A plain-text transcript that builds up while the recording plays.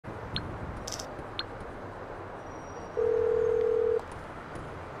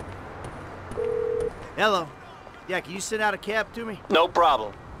Hello. Yeah, can you send out a cab to me? No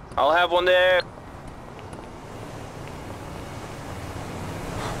problem. I'll have one there.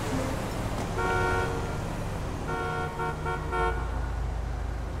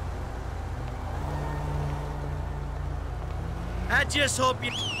 I just hope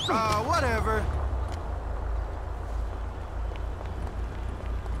you... Whatever.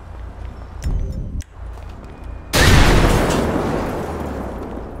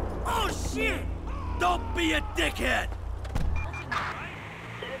 Oh, shit! Don't be a dickhead!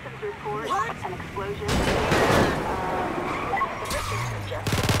 Citizens report an explosion.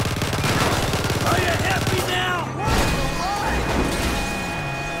 Are you happy now?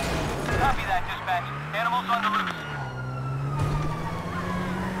 Copy that, dispatch. Animals on the loose.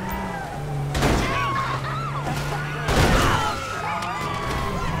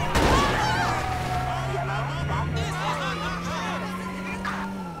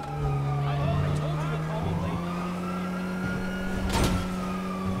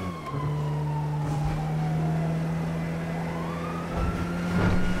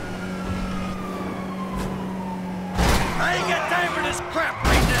 I ain't got time for this crap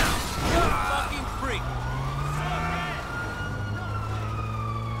right now! You fucking freak!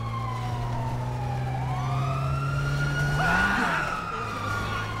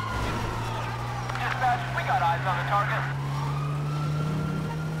 Dispatch, we got eyes on the target.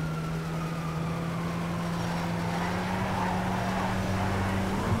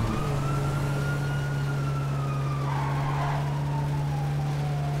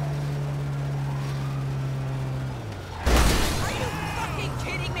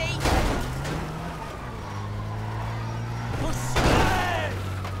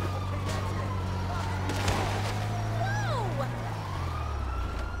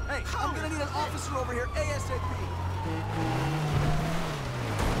 Hey, I'm gonna need an officer over here ASAP.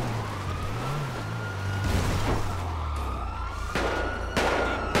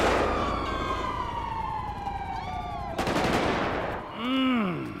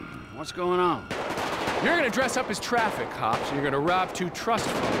 What's going on? You're gonna dress up as traffic cops, and you're gonna rob two trust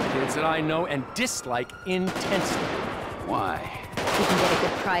fund kids that I know and dislike intensely. Why? You can get a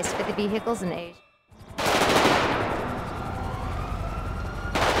good price for the vehicles in Asia.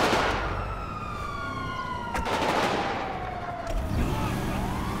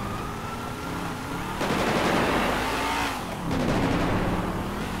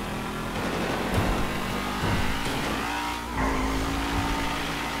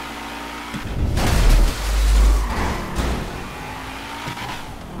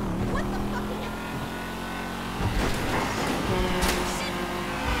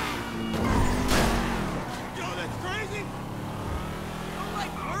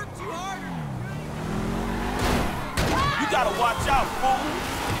 Gotta watch out, fool!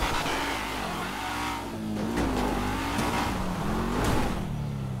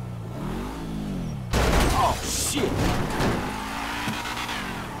 Oh, shit!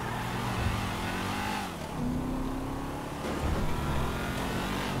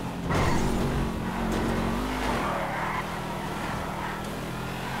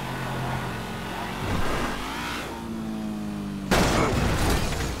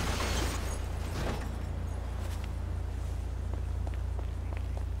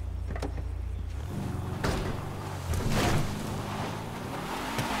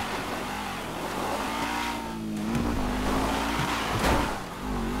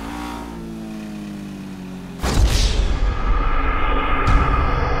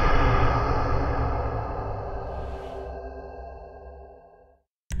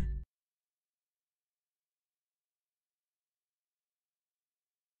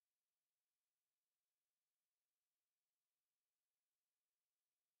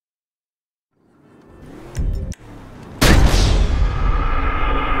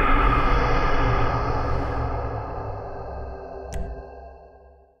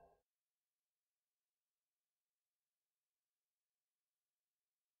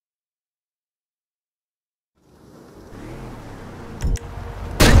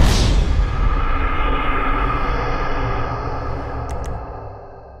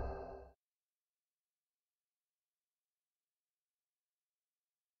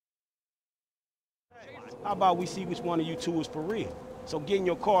 How about we see which one of you two is for real? So get in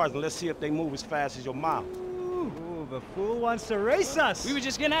your cars and let's see if they move as fast as your mouth. Ooh, the fool wants to race us. We were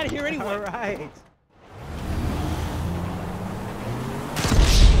just getting out of here anyway. All right.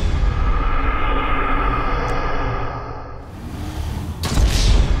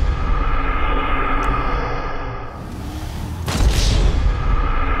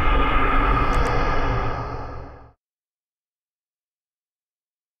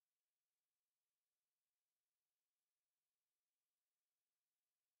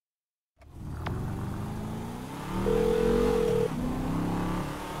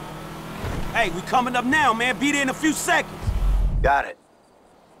 Hey, we coming up now, man. Be there in a few seconds. Got it.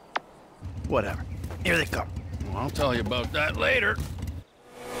 Whatever. Here they come. Well, I'll tell you about that later.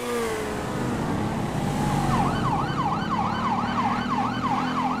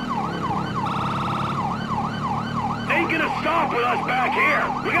 Ain't gonna stop with us back here.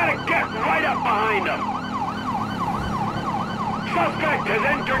 We gotta get right up behind them. Suspect has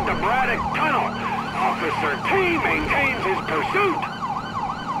entered the Braddock Tunnel. Officer T maintains his pursuit.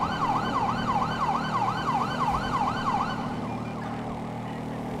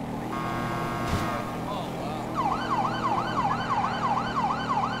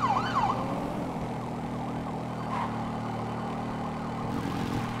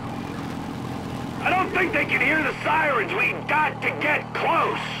 I don't think they can hear the sirens. We got to get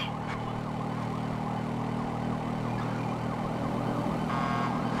close.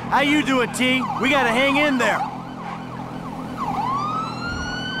 How you doing, T? We gotta hang in there.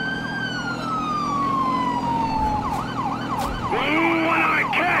 When I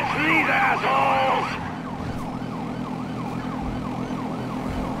catch these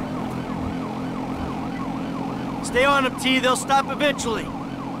assholes! Stay on them, T. They'll stop eventually.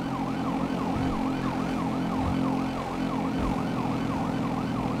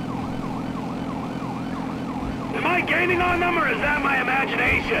 Am I gaining on them, or is that my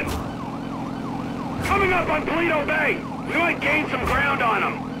imagination? Coming up on Toledo Bay! We might gain some ground on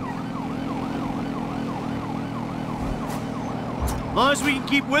them. As long as we can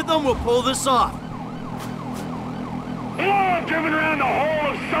keep with them, we'll pull this off. We'll all have driven around the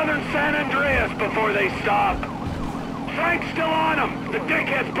whole of southern San Andreas before they stop. Frank's still on them. The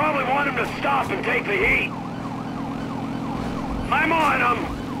dickheads probably want him to stop and take the heat. I'm on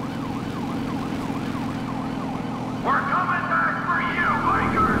them. We're coming back for you,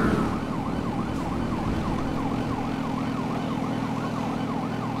 bikers!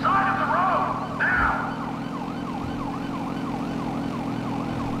 Side of the road, now!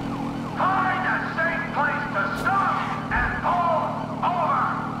 Find a safe place to stop and pull over!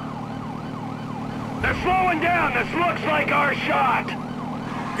 They're slowing down. This looks like our shot.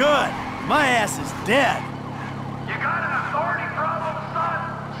 Good. My ass is dead. You got an authority problem, son?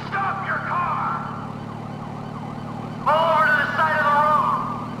 Stop your car! Pull over to the side of the road!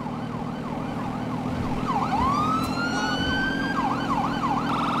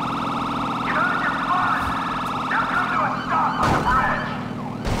 Get on your butt! Now come to a stop on the bridge!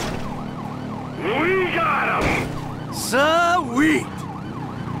 We got him! Sweet.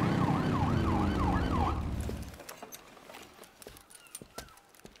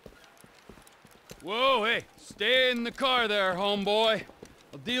 Whoa, hey, stay in the car there, homeboy.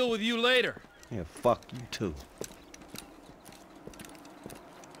 I'll deal with you later. Yeah, fuck you too.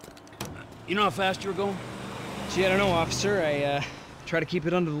 You know how fast you were going? Gee, I don't know, officer. I try to keep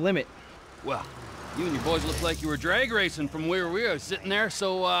it under the limit. Well, you and your boys look like you were drag racing from where we were sitting there,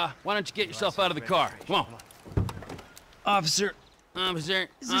 so why don't you get yourself out of the car? Come on. Officer, Officer,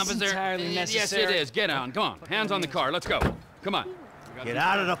 is this officer. entirely Yes, necessary? it is. Get on. Come on. Hands on the car. Let's go. Come on. Get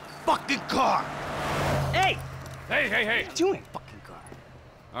out of the fucking car. hey! Hey, hey, hey. What are you doing? Fucking car.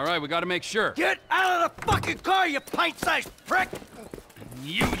 All right, we got to make sure. Get out of the fucking car, you pint-sized prick!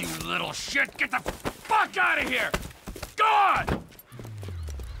 You little shit, get the fuck out of here! Go on!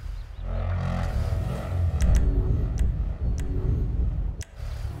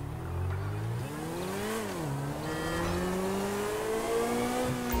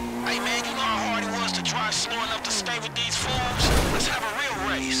 Hey, man, you know how hard it was to drive slow enough to stay with these fools? Let's have a real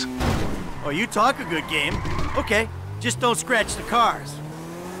race. Oh, you talk a good game. Okay, just don't scratch the cars.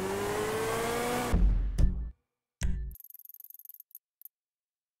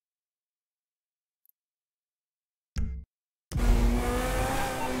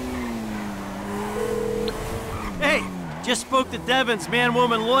 Hey, just spoke to Devon's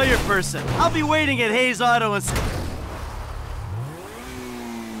man-woman lawyer person. I'll be waiting at Hayes Auto and...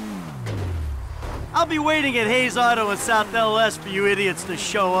 I'll be waiting at Hayes Auto in South LS for you idiots to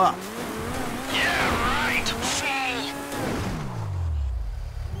show up. Yeah, right, fool.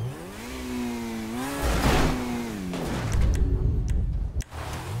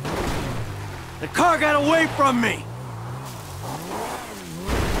 The car got away from me!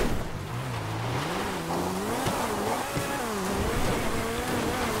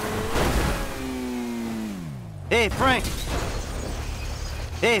 Hey, Frank.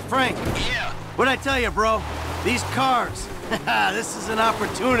 Hey, Frank. Yeah. What'd I tell you, bro? These cars. This is an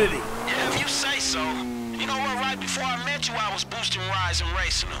opportunity. Yeah, if you say so. You know what, right before I met you, I was boosting rides and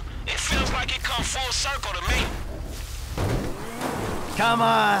racing them. It feels like it come full circle to me. Come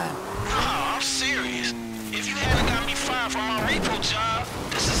on. No, I'm serious. If you hadn't got me fired from my repo job,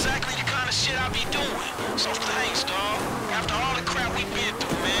 this is exactly the kind of shit he doing. So thanks, dawg. After all the crap we've been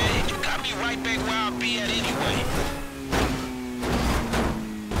through, man, you got me right back where I'll be at anyway.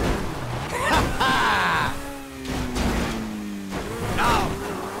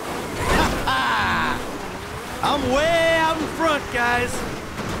 I'm way out in front, guys.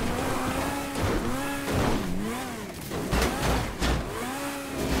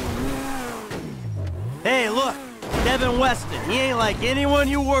 Hey, look, Devin Weston. He ain't like anyone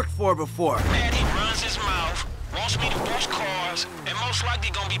you worked for before. Man, he runs his mouth, wants me to boost cars, and most likely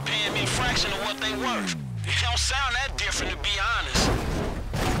gonna be paying me a fraction of what they worth. It don't sound that different, to be honest.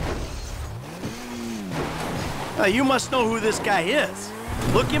 You must know who this guy is.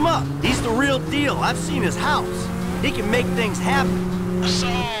 Look him up. He's the real deal. I've seen his house. He can make things happen. So,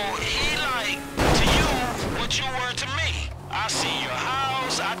 he like, to you, what you were to me. I see your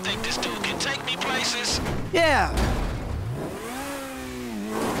house, I think this dude can take me places. Yeah.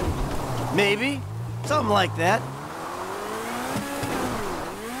 Maybe. Something like that.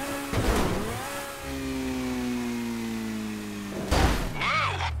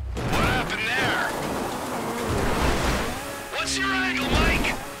 Whoa! What happened there? What's your angle,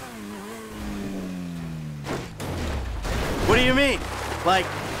 Mike? What do you mean? Like,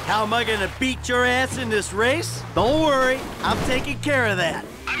 how am I gonna beat your ass in this race? Don't worry, I'm taking care of that.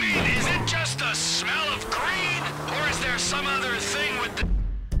 I mean, is it just the smell of green? Or is there some other thing with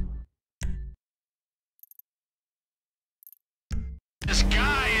this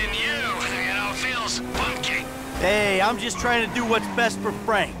guy and you know, feels funky? Hey, I'm just trying to do what's best for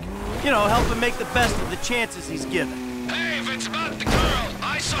Frank. You know, help him make the best of the chances he's given. Hey, if it's about the girl,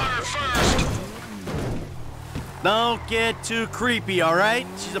 I saw her first. Don't get too creepy, all right?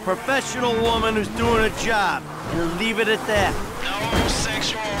 She's a professional woman who's doing a job. And leave it at that. No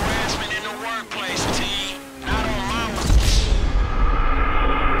sexual harassment in the workplace, T. Not on my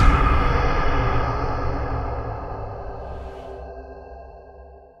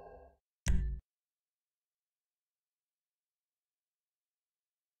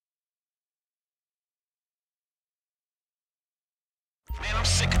Man, I'm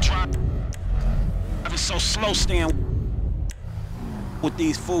sick of driving so slow staying with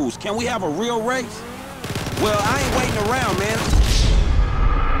these fools. Can we have a real race? Well, I ain't waiting around, man.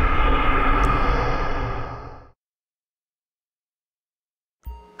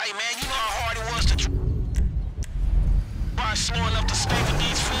 Hey, man, you know how hard it was to try slowing up to stay with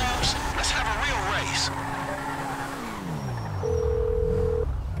these fools? Let's have a real race.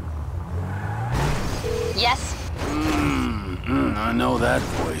 Yes? I know that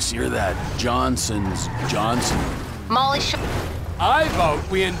voice. You're that Johnson's Johnson. Molly I vote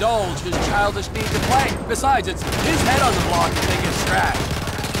we indulge his childish need to play. Besides, it's his head on the block if they get scratched.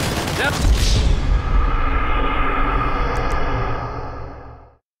 Yep.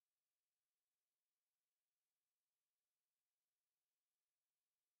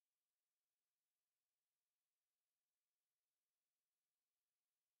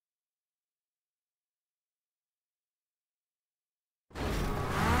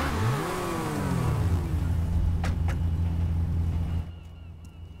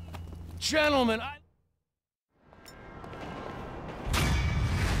 Gentlemen,